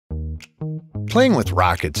Playing with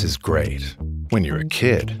rockets is great when you're a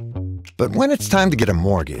kid. But when it's time to get a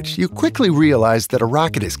mortgage, you quickly realize that a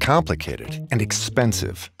rocket is complicated and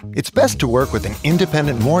expensive. It's best to work with an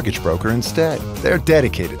independent mortgage broker instead. They're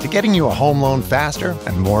dedicated to getting you a home loan faster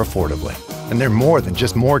and more affordably. And they're more than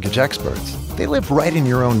just mortgage experts. They live right in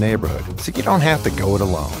your own neighborhood, so you don't have to go it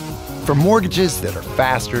alone. For mortgages that are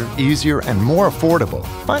faster, easier, and more affordable,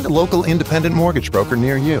 find a local independent mortgage broker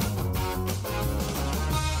near you.